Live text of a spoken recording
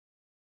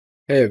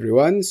Hey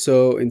everyone,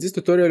 so in this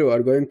tutorial we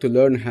are going to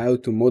learn how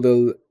to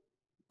model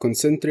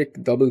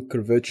concentric double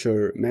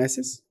curvature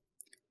masses.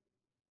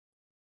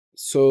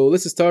 So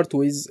let's start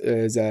with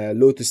the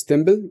Lotus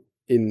Temple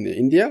in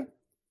India.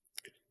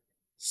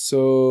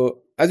 So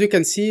as you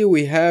can see,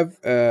 we have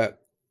a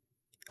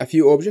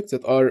few objects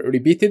that are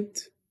repeated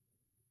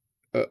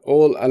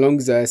all along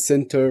the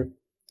center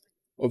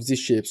of this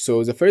shape.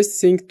 So the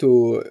first thing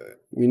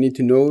we need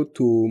to know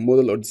to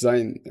model or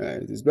design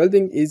this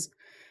building is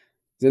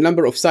the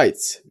number of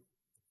sides,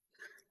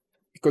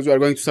 because we are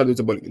going to start with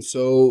the polygon.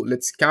 So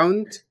let's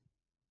count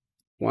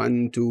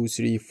 1, 2,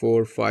 3,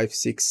 4, 5,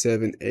 6,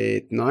 7,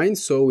 8, 9.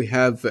 So we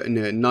have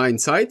 9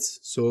 sides.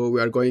 So we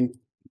are going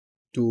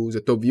to the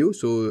top view.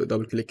 So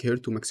double click here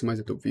to maximize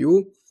the top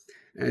view.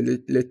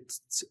 And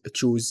let's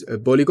choose a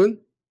polygon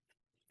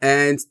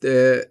and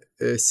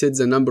set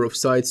the number of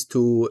sides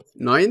to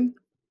 9.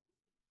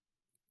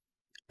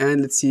 And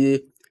let's see,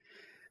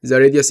 the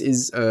radius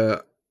is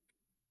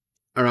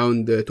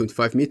around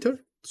 25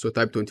 meter. So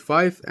type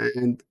 25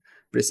 and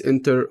press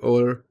enter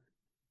or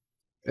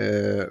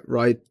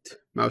right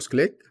mouse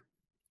click.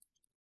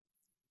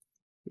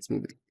 Let's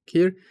move it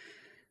here.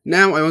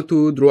 Now I want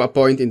to draw a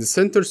point in the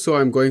center, so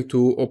I'm going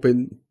to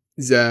open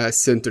the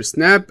center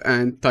snap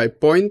and type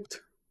point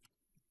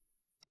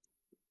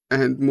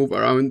and move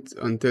around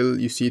until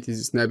you see it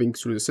is snapping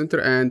through the center,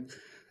 and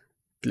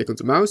click on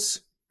the mouse,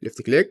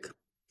 left click.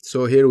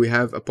 So here we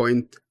have a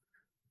point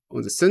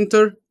on the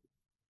center.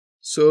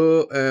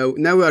 So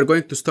now we are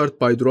going to start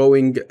by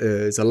drawing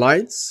the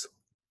lines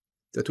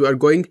that we are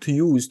going to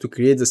use to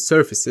create the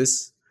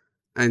surfaces,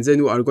 and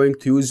then we are going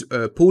to use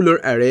a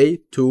polar array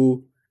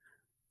to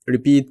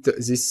repeat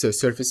this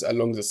surface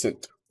along the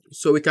center.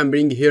 So we can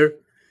bring here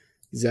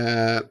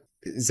the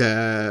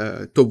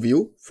top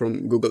view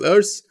from Google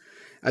Earth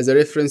as a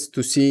reference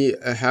to see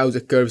how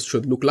the curves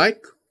should look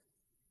like,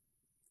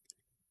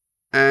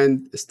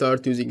 and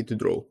start using it to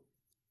draw.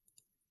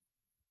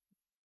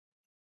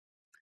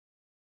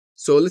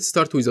 So let's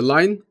start with a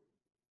line.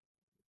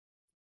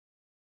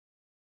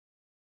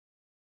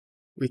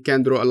 We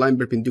can draw a line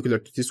perpendicular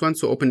to this one.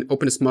 So open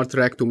a smart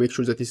track to make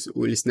sure that this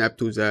will snap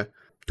to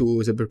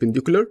the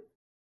perpendicular.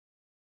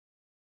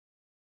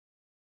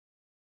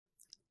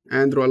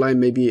 And draw a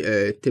line maybe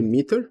 10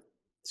 meter.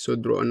 So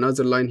draw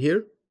another line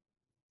here.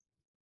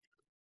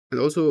 And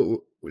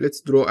also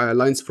let's draw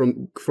lines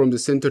from the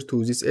center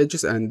to these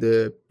edges, and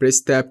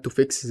press tab to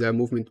fix the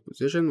movement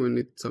position. We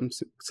need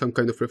some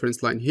kind of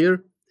reference line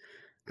here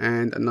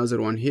and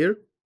another one here.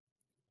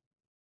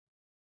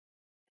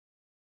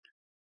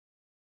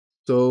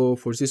 So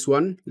for this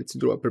one, let's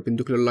draw a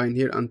perpendicular line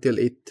here until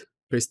it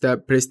press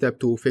tab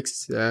to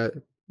fix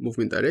the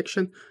movement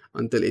direction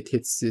until it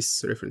hits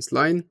this reference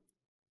line.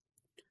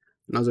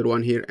 Another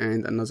one here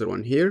and another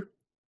one here.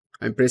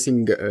 I'm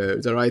pressing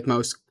the right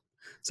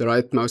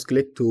mouse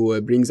click to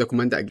bring the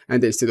command again,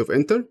 and instead of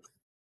enter.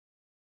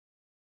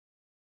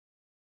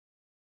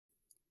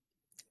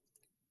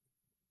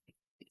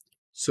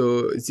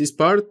 So this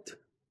part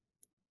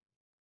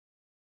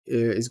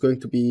is going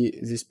to be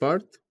this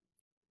part.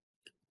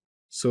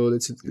 So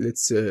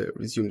let's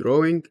resume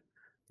drawing.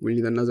 We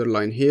need another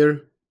line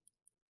here.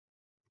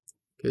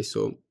 Okay,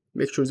 so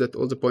make sure that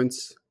all the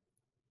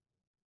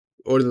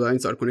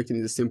lines are connected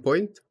in the same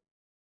point.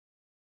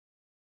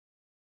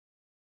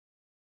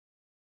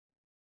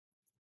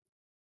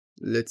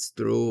 Let's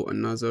draw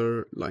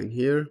another line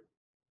here.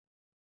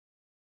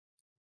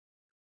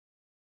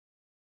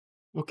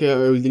 Okay, I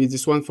will delete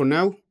this one for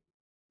now.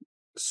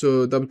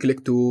 So double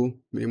click to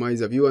minimize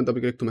the view and double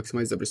click to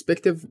maximize the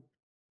perspective.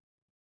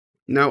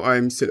 Now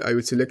I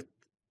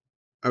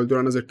will draw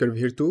another curve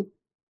here too.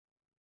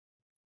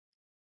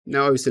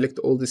 Now I will select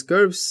all these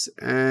curves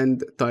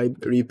and type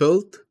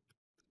rebuild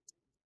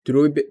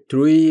to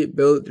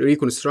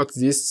reconstruct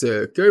these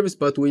curves,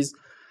 but with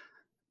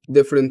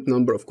different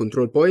number of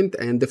control point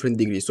and different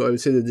degrees. So I will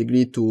set the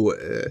degree to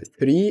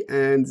 3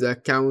 and the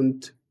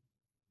count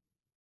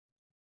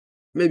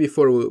maybe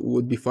 4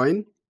 would be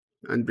fine,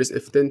 and press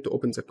F10 to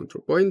open the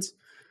control points.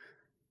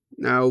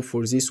 Now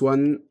for this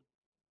one,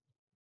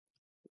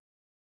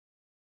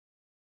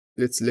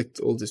 let's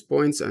select all these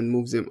points and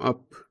move them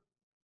up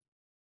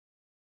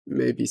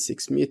maybe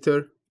 6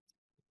 meter,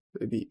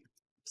 maybe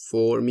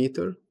 4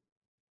 meter,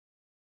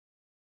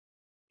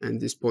 and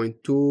this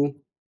point 2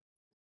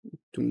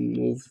 to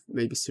move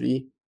maybe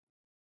 3.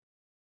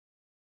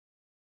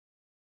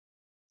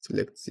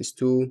 Select this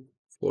 2,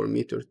 4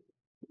 meter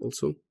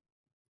also.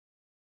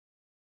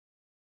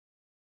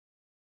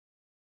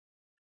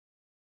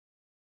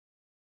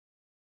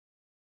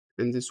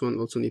 And this one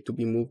also need to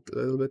be moved a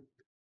little bit.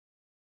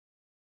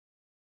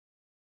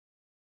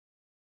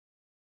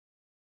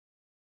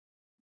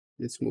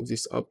 Let's move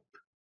this up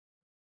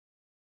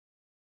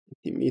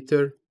 50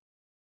 meter.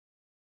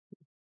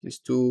 These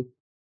 2,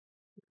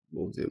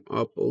 move them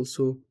up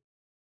also.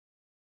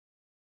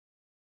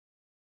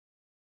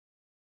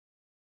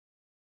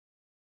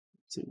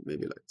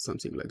 Maybe like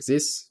something like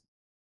this.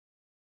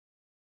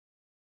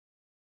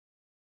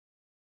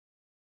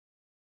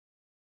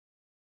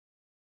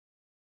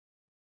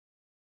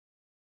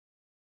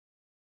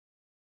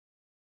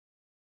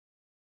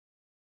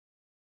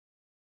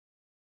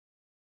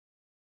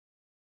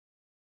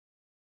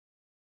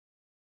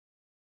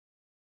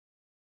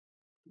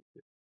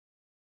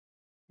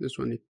 This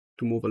one need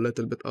to move a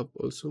little bit up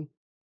also.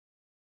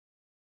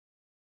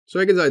 So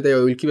I get the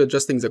idea. We'll keep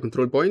adjusting the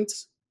control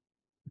points.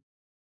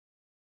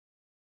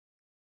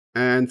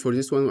 And for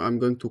this one, I'm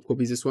going to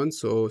copy this one.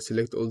 So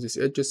select all these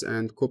edges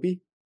and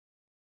copy.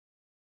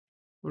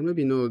 Or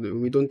maybe no,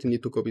 we don't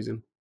need to copy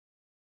them.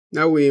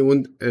 Now we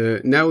will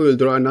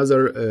draw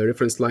another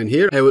reference line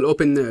here. I will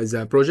open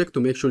the project to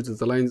make sure that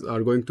the lines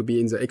are going to be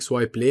in the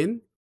XY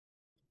plane.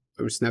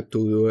 I will snap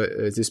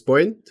to this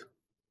point,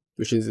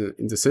 which is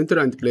in the center,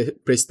 and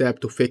press tab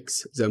to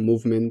fix the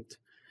movement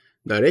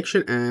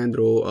direction and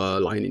draw a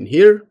line in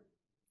here.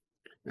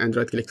 And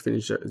right click to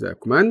finish the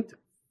command.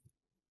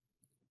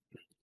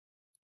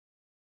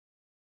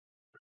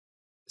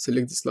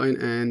 Select this line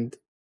and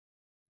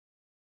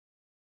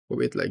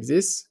copy it like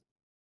this.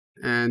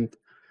 And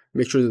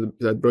make sure that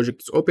the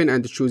project is open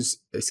and choose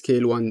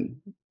scale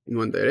 1 in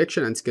one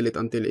direction and scale it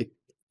until it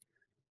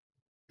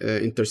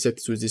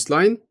intersects with this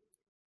line.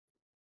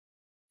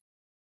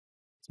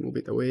 Let's move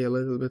it away a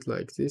little bit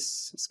like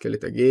this. Scale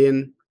it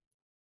again.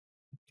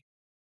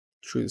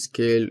 Choose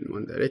scale in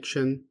one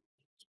direction.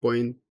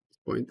 Point,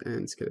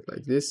 and scale it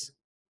like this.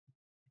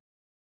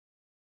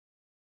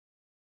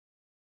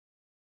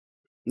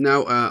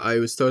 Now I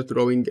will start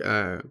drawing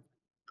a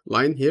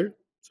line here.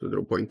 So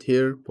draw point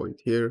here,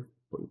 point here,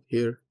 point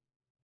here,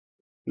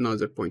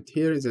 another point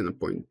here, then a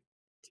point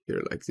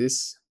here like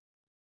this.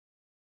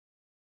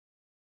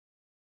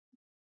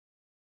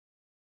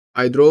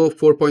 I draw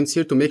 4 points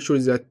here to make sure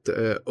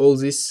that all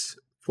these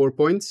 4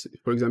 points,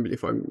 for example,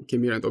 if I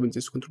came here and open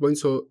this control point,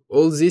 so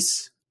all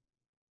these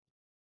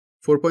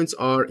 4 points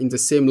are in the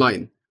same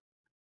line,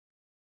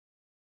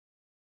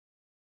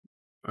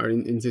 are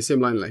in the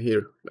same line like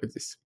here, like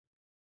this.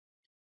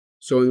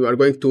 So we are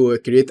going to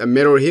create a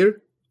mirror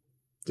here.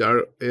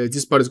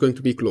 This part is going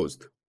to be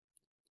closed.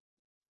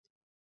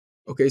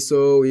 Okay,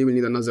 so we will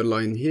need another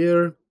line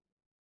here.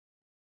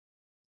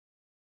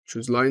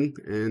 Choose line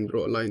and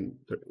draw a line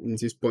in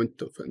this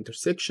point of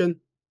intersection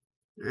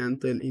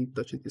until it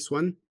touches this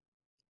one.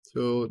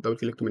 So double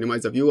click to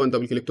minimize the view and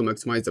double click to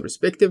maximize the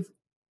perspective.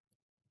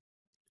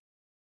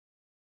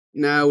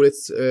 Now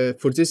let's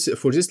for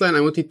this line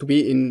I want it to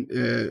be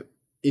in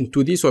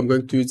 2D, so I'm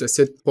going to use the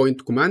set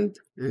point command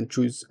and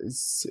choose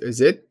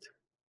Z.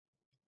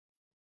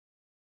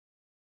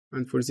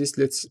 And for this,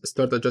 let's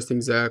start adjusting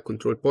the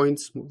control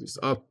points. Move this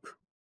up,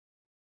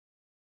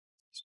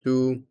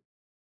 2,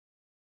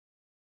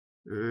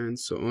 and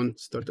so on.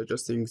 Start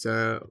adjusting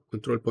the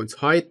control points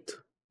height.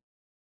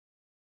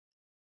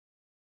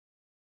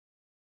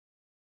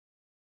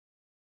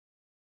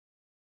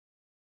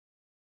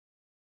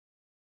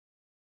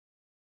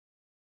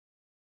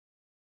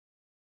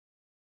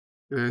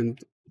 And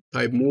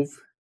type move,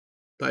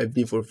 type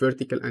V for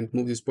vertical, and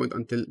move this point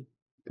until,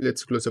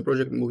 let's close the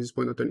project, move this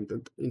point until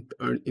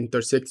it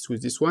intersects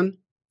with this one.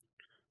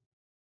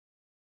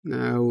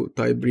 Now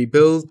type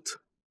rebuild,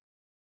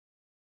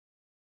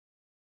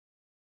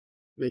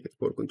 make it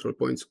 4 control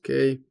points,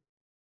 okay.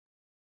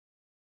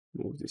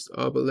 Move this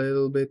up a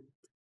little bit,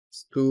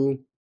 it's 2.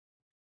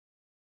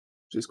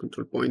 These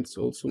control points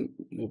also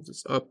move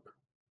this up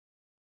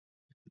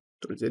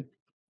towards it.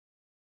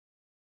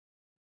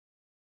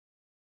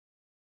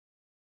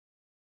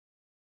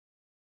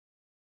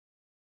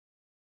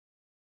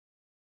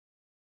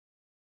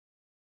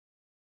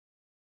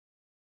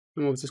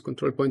 Some of these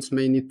control points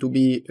may need to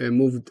be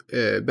moved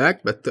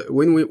back, but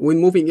when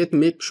moving it,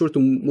 make sure to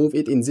move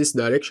it in this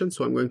direction.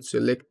 So I'm going to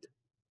select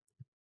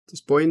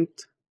this point,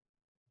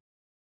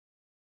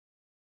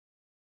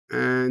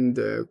 and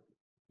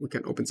we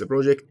can open the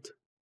project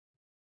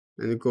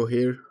and go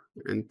here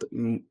and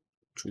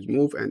choose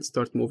move and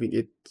start moving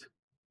it,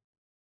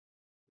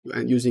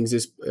 and using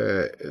this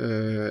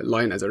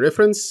line as a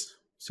reference.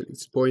 Select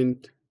this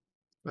point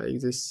like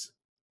this.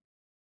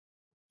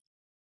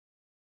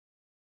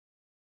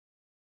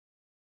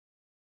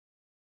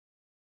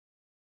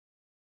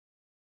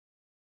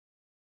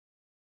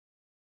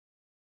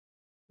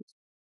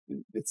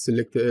 Let's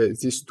select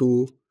these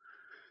 2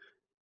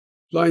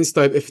 lines,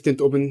 type F10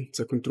 to open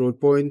the control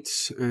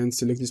point and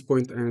select this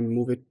point and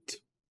move it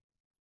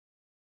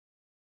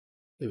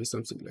maybe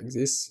something like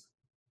this.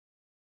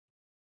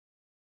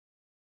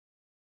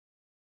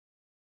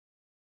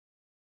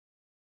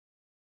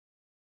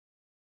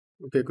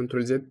 Okay,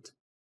 Control Z.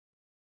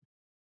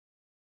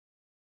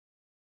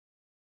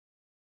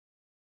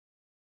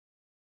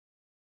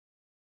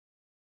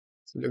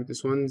 Select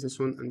this one,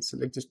 and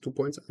select these 2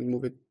 points and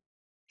move it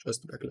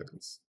just back like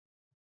this.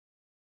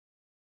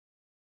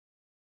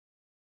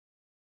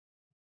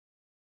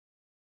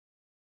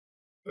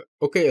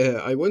 Okay,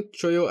 I want to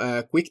show you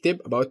a quick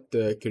tip about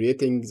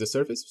creating the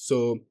surface.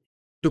 So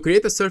to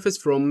create a surface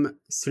from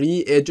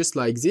 3 edges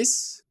like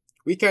this,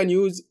 we can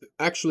use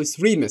actually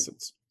 3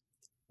 methods.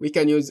 We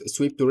can use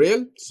sweep to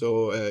rail.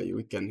 So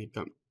we can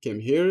come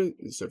here,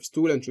 the surface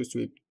tool, and choose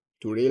sweep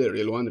to rail,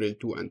 rail 1, rail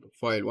 2, and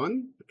file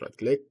 1. Right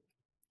click.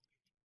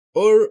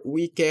 Or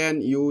we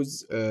can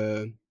use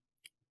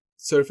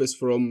surface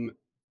from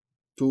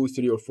 2,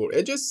 3, or 4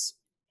 edges.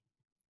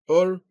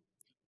 Or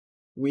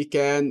we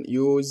can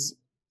use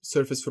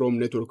surface from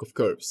network of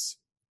curves.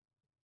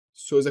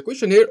 So the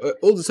question here,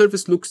 all the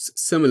surface looks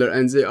similar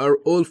and they are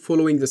all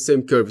following the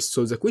same curves.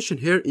 So the question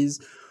here is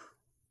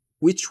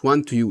which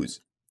one to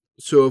use.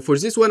 So for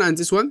this one and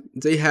this one,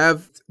 they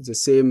have the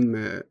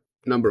same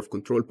number of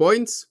control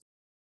points.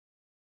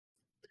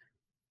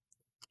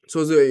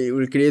 So they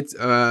will create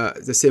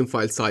the same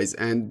file size,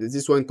 and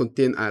this one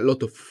contain a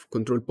lot of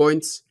control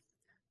points.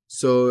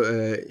 So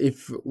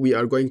if we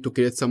are going to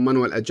create some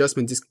manual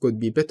adjustment, this could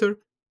be better,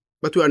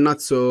 but we are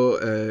not. So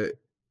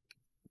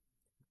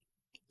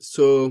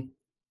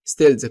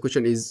still the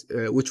question is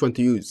which one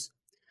to use.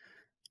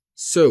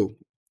 So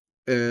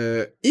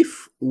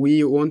if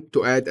we want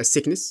to add a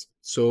thickness,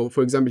 so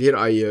for example here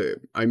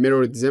I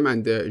mirrored them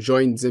and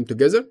joined them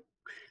together,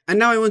 and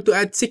now I want to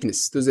add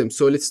thickness to them.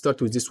 So let's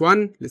start with this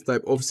one. Let's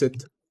type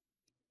offset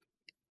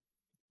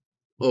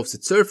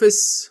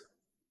surface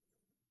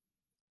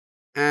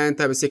and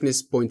type a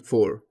thickness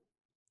 0.4.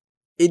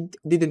 It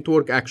didn't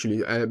work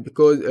actually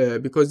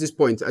because this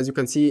point, as you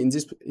can see in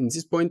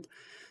this point,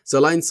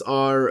 the lines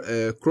are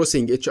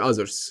crossing each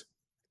others.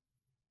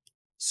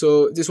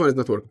 So this one is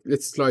not working.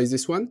 Let's try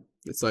this one.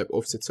 Let's type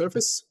offset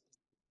surface.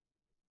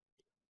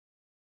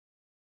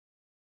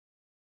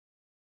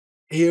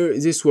 Here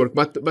this work,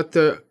 but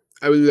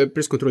I will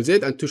press Ctrl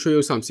Z and to show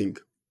you something.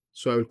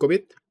 So I will copy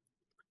it.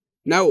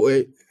 Now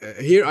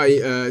here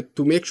I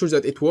to make sure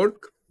that it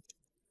work,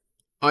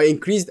 I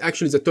increased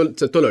actually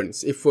the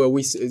tolerance. If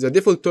the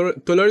default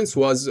tolerance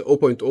was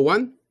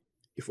 0.01,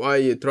 if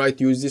I try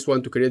to use this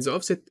one to create the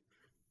offset,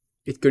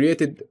 it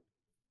created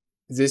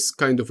this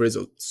kind of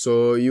result.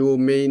 So you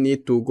may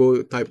need to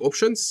go type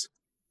options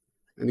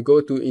and go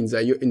to in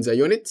the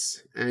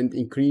units and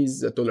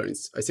increase the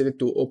tolerance. I set it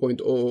to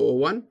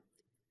 0.001.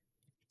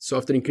 So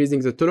after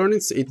increasing the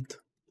tolerance, it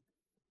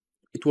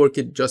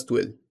worked just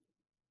well.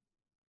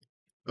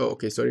 Oh,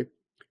 okay, sorry.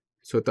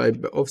 So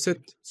type offset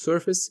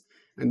surface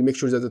and make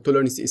sure that the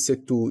tolerance is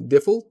set to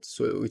default,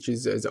 so which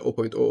is the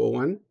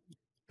 0.001,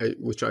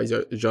 which I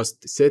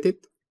just set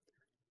it.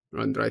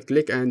 Run right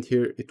click, and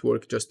here it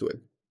worked just well.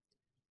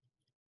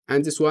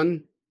 And this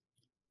one,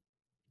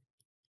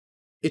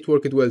 it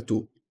worked well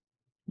too.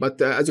 But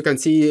as you can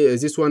see,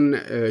 this one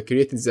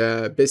created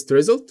the best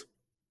result.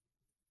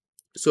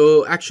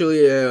 So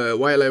actually,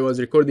 while I was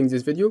recording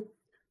this video,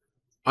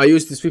 I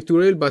used this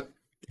tutorial, but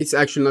it's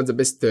actually not the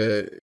best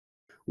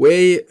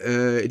way.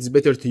 It's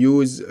better to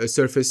use a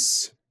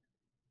surface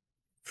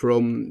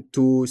from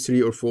 2,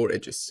 3, or 4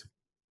 edges.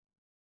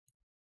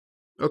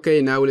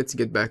 Okay, now let's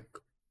get back.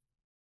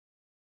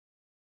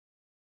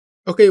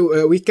 Okay,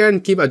 we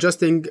can keep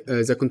adjusting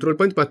the control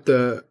point, but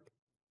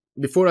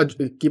before I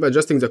keep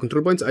adjusting the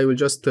control points, I will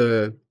just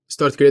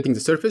start creating the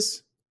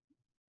surface.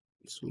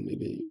 So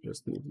maybe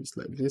just make this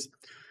like this.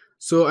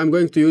 So I'm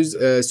going to use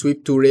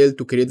sweep to rail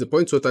to create the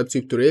point. So type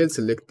sweep to rail,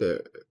 select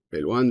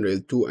rail 1, rail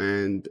 2,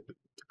 and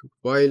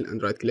file,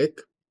 and right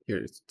click. Here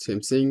it's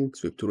same thing,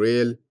 sweep to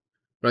rail.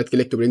 Right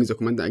click to bring the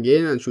command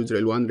again and choose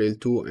rail 1, rail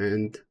 2,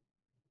 and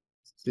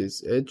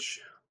this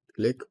edge.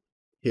 Click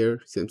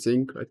here, same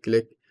thing, right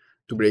click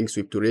to bring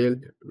sweep to rail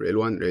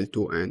 1, rail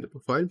 2, and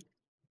profile.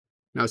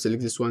 Now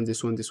select this one,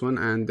 this one, this one,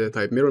 and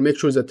type mirror. Make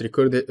sure that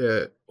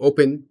record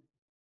open.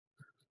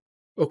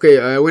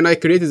 Okay, when I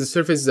created the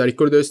surface, the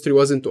recorder history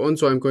wasn't on,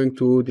 so I'm going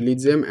to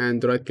delete them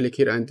and right click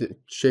here and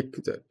check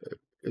that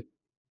it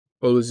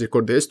always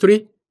record the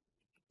history.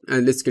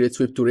 And let's create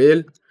sweep to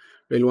rail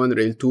 1,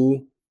 rail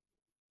 2,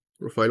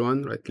 profile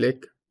 1, right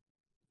click.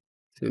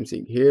 Same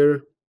thing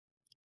here.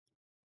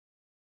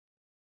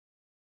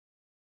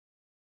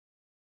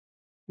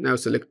 Now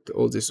select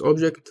all this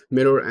object,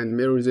 mirror, and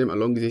mirror them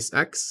along this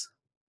axis.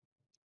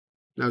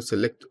 Now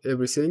select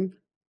everything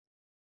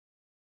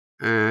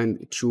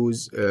and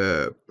choose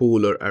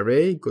polar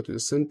array, go to the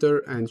center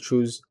and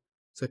choose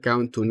the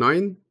count to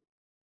 9.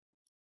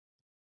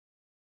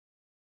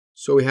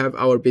 So we have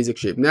our basic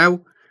shape.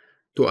 Now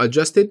to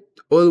adjust it,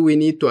 all we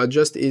need to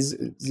adjust is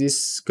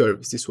this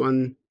curve, this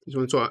one.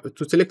 So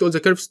to select all the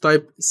curves,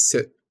 type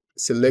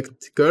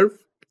select curve,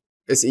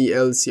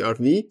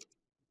 SELCRV,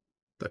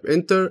 type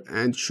enter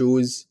and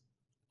choose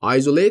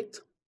isolate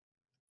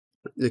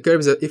the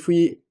curves. That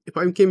if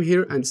I came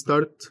here and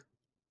start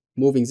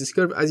moving this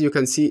curve, as you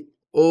can see,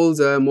 all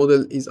the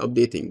model is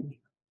updating.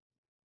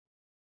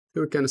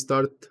 So we can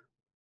start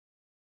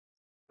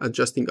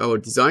adjusting our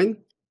design.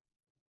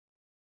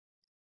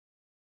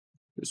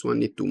 This one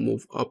need to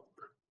move up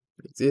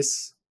like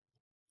this.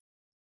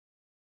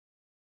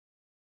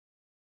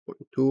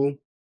 0.2.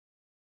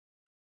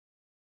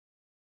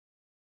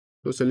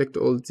 So select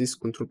all these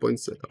control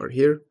points that are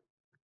here.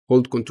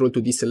 Hold Control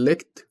to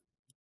deselect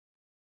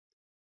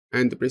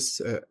and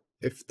press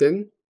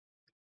F10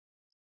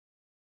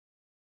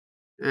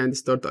 and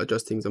start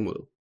adjusting the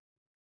model.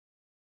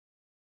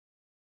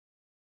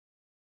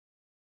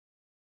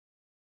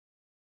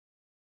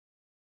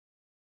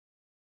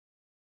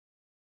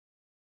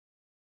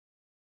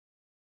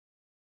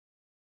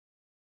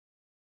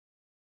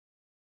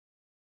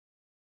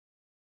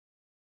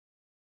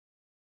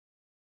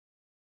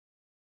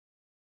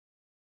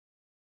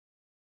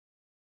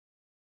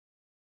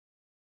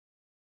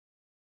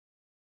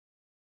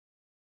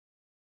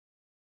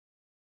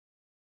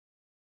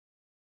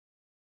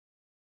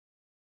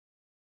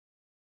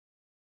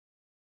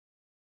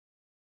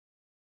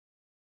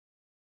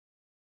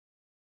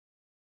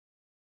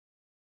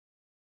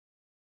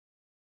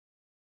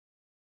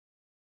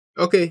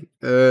 Okay,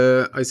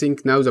 I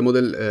think now the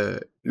model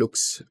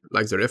looks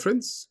like the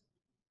reference.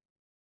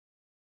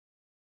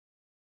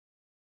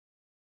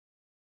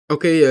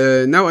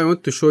 Okay, now I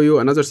want to show you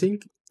another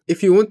thing.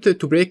 If you want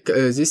to break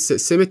this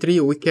symmetry,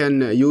 we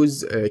can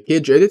use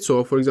cage edit.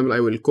 So for example, I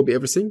will copy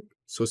everything.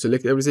 So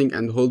select everything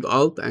and hold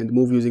Alt and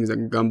move using the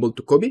gumball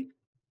to copy.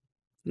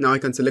 Now I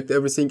can select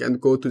everything and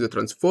go to the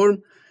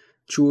transform,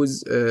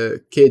 choose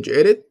cage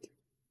edit,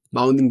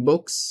 bounding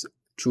box,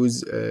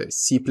 choose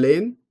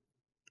C-plane,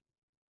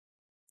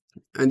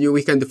 and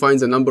we can define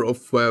the number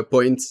of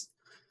points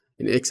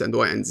in X and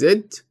Y and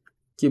Z.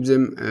 Keep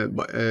them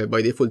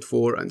by default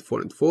 4 and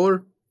 4 and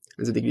 4,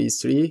 and the degree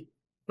is 3.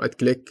 Right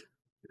click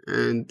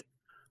and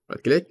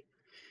right click.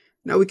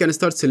 Now we can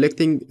start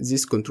selecting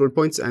these control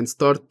points and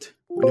start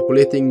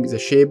manipulating the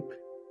shape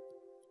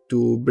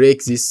to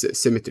break this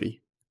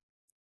symmetry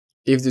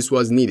if this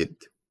was needed.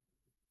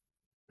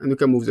 And we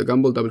can move the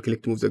gumball, double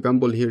click to move the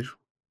gumball here,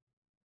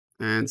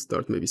 and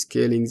start maybe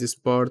scaling this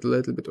part a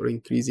little bit or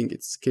increasing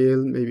its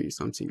scale, maybe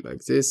something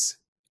like this,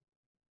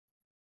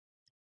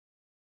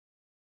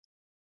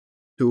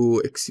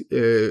 to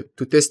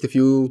test a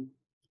few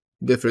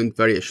different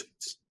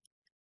variations.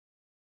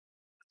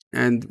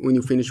 And when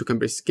you finish, you can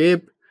press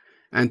escape,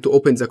 and to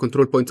open the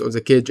control points of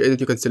the cage edit,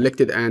 you can select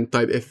it and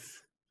type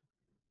F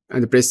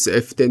and press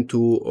F10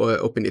 to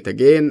open it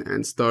again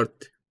and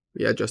start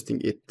readjusting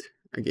it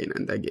again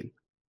and again.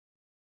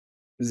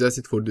 That's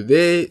it for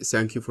today.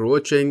 Thank you for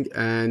watching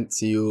and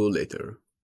see you later.